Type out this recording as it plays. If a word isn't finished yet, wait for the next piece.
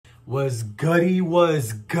Was goody,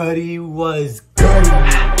 was goody, was goody.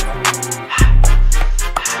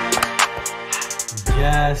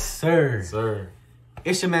 Yes, sir. Sir.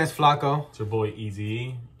 It's your man's Flacco. It's your boy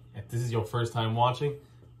Easy. If this is your first time watching,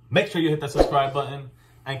 make sure you hit that subscribe button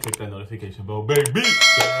and click that notification bell, baby.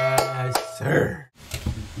 Yes, sir.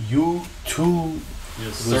 YouTube.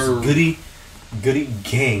 Yes, sir. Was goody, goody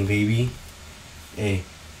gang, baby. Hey,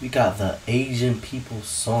 we got the Asian people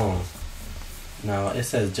song. Now, it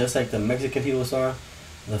says, just like the Mexican people song,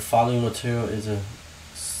 the following material is a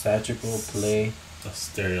satirical play. A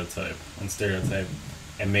stereotype.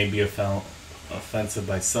 And may be offensive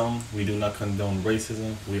by some. We do not condone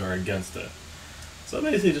racism. We are against it. So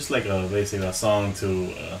basically just like a song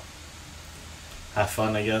to have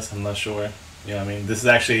fun, I guess. I'm not sure. You know what I mean? This is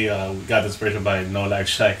actually, we got inspiration by No Lag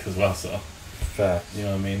Shack as well, so. Fact. You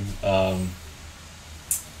know what I mean?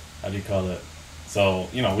 How do you call it? So,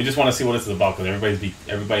 you know, we just want to see what this is about because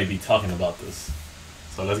everybody be talking about this.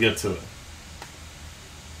 So let's get to it.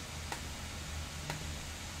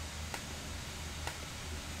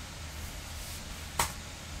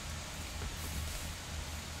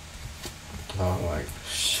 Oh my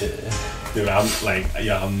shit. Dude,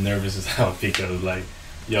 I'm nervous as hell because like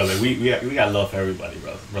we got love for everybody,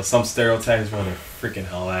 bro. But some stereotypes, bro, they're freaking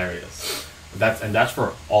hilarious. That's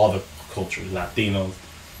for all the cultures, Latinos,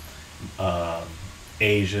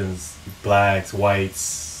 Asians, blacks,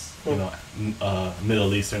 whites, you know,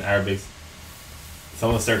 Middle Eastern, Arabics. Some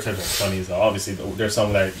of the stereotypes are funny, so obviously there's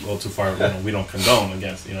some that go too far. We don't condone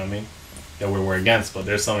against, you know what I mean? That we're against, but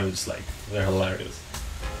there's some that are just like they're hilarious.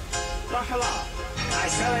 My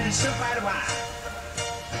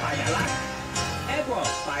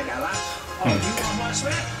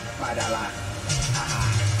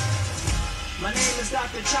name is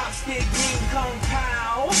Dr. Chopstick King Kong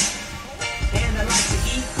Pow, and I like to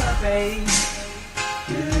eat puppies.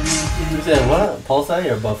 You said what?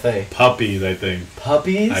 Pulsai or buffet? Puppies, I think.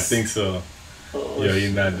 Puppies? I think so. Oh, yo,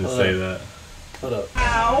 you're not to say that. Hold up.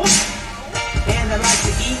 Pow, and I like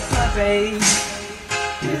to eat puppies.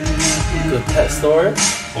 The pet store?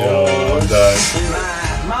 Yo, I'm done.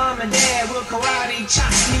 My mom and dad will karate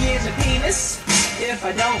chop me in the penis if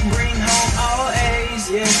I don't bring home all A's,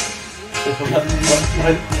 yeah.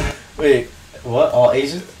 What? Wait, what? All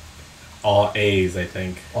Asian? All A's, I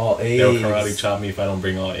think. All A's. They'll karate chop me if I don't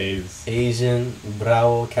bring all A's. Asian,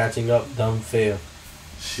 bravo, catching up, dumb, fail.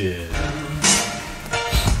 Shit.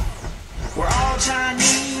 We're all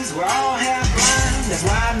Chinese, we're all half blind. That's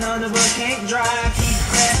why none of us can't drive. Keep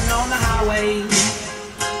crashing on the highway.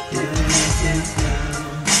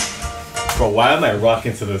 Bro, why am I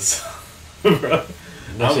rocking to this? Bro,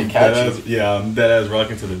 I'm dead ass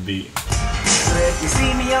rocking to the beat. So if you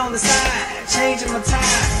see me on the side, changing my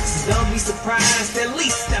tires, don't be surprised. At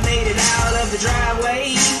least I made it out of the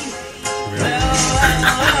driveway. Well,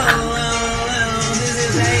 this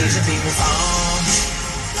is Asian people song.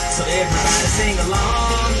 So everybody sing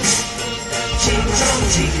along. Ching chong,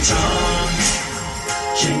 ching chong.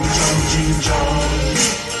 Ching chong, ching chong.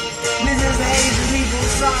 This is the Asian people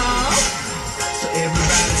song. So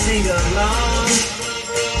everybody sing along.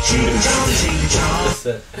 Ching chong, ching chong.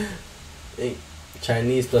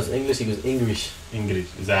 Chinese plus English equals English. English.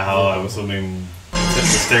 Is that how I'm assuming the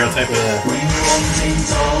stereotype? Yeah.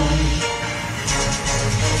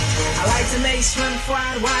 I like to make shrimp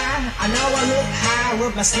fried wide. I know I look high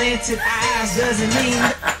with my slanted eyes. Doesn't mean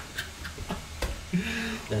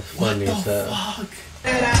That's funny as hell.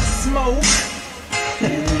 that I smoke.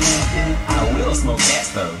 I will smoke that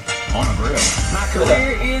stove on a grill. My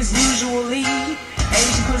career is usually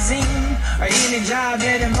Asian cuisine or any job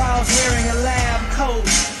that involves wearing a lab coat.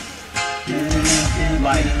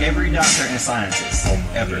 Like every doctor and scientist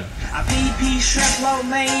ever. I PP shrimp lo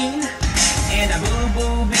mein and I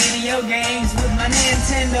boo-boo video games with my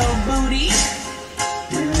Nintendo booty.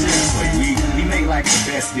 Seriously, we make like the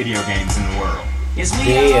best video games in the world. Yes,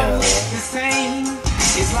 we all look the same.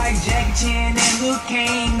 It's like Jackie Chan and Luke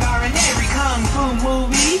Kane are in every kung fu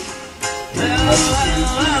movie.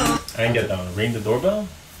 I didn't get that one. Ring the doorbell?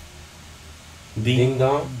 Ding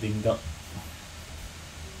dong? Ding dong.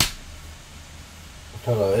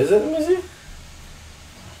 Hold on, is it? Let me see.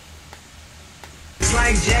 It's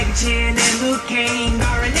like Jackie Chan and Luke Kane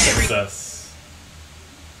are in every Success.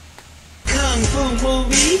 kung fu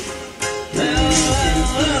movie.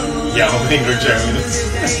 Yeah, I'm finger jamming This is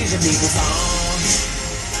the Asian people song.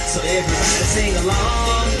 So everybody sing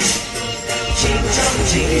along. Ching chong,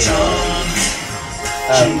 ching chong.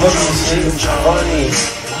 Ching chong, ching chong.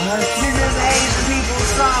 This is the Asian people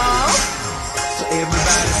song. So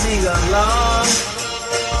everybody sing along.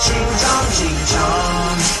 Ching chong, ching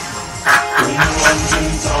chong. Ching chong,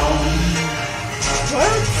 ching chong.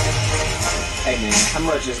 How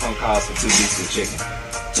much is gonna cost for 2 pieces of chicken?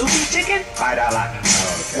 2-piece chicken? $5. Oh,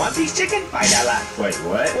 okay. 1-piece chicken? $5. Wait,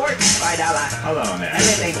 what? Pork? $5. Hold on now.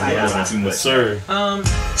 Anything $5. Too much. Sir.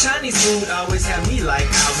 Chinese food always have me like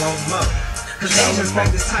I want more. Cause Asians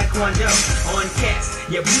practice taekwondo on cats.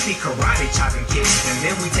 Yeah, we be karate chopping kids. And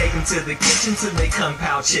then we take them to the kitchen to make kung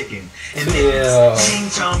pao chicken. And then it's ching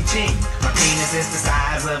chong ching. My penis is the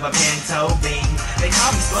size of a pinto bean. They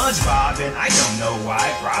call me SpongeBob and I don't know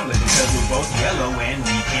why. Probably because we're both yellow and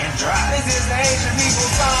we can't drive. This is the Asian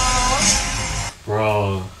people's song.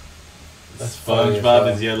 Bro. That's funny,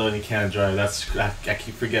 SpongeBob is yellow and he can't drive. I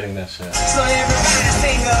keep forgetting that shit. So everybody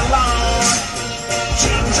sing along.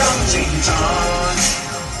 Ching chong ching chong.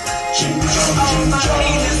 Ching chong ching chong. Oh, my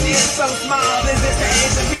penis is so small. This is the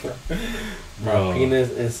Asian people. Bro. My penis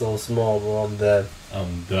is so small, bro. I'm dead.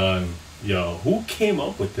 I'm done. Yo, who came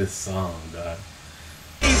up with this song, dog?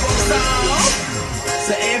 People's song.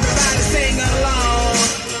 So everybody sing along.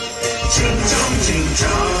 Ching chong ching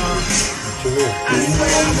chong. What you mean? I swear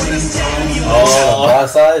I wanna tell you. Oh.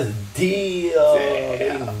 Boss size deal.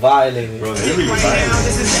 They violated. Bro, they Right really now, violent.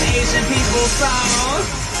 this is the Asian people's song.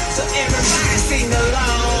 So everybody sing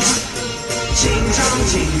along. Ching chong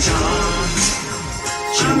ching chong.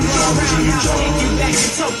 I'm going roundhouse, take you back to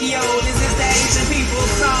Tokyo. This is the Asian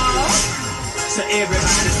people's song. So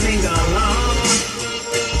everybody sing along.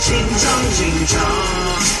 Ching chong ching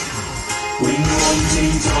chong. Wing wong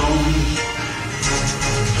ting tong.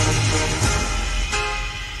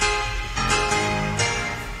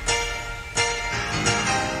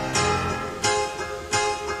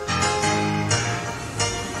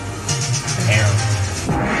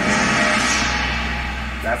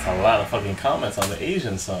 That's a lot of fucking comments on the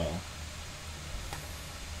Asian song.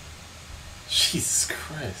 Jesus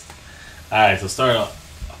Christ. Alright, so start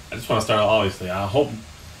off. I just want to start off, obviously. I hope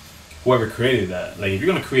whoever created that, like, if you're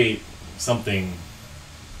going to create something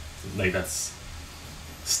like that's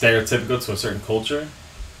stereotypical to a certain culture,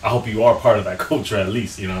 I hope you are part of that culture at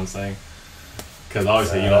least, you know what I'm saying? Because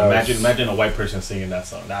obviously, you know, imagine a white person singing that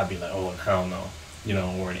song. That'd be like, oh, hell no. You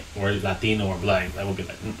know, or Latino or black. That would be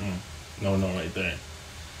like, no, right there.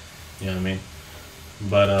 You know what I mean?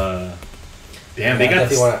 But damn, they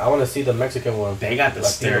got. I want to see the Mexican one. They got the Latino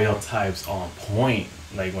stereotypes on point,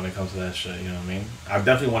 like when it comes to that shit. You know what I mean? I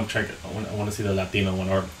definitely want to check it. I want to see the Latino one,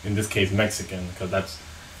 or in this case, Mexican, because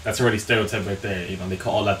that's already stereotype right there. You know, they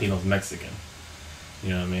call all Latinos Mexican.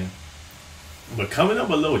 You know what I mean? But coming up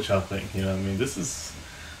below, what y'all think? You know what I mean? This is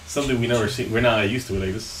something we never see. We're not used to it.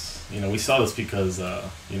 Like this, you know, we saw this because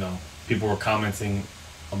you know, people were commenting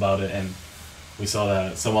about it, and we saw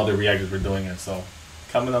that some other reactors were doing it. So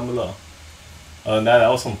comment down below. That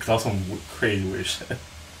was some crazy weird shit. Thank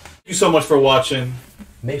you so much for watching.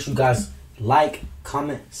 Make sure you guys like,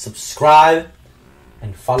 comment, subscribe,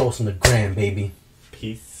 and follow us on the gram, baby.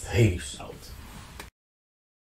 Peace. Peace. Out.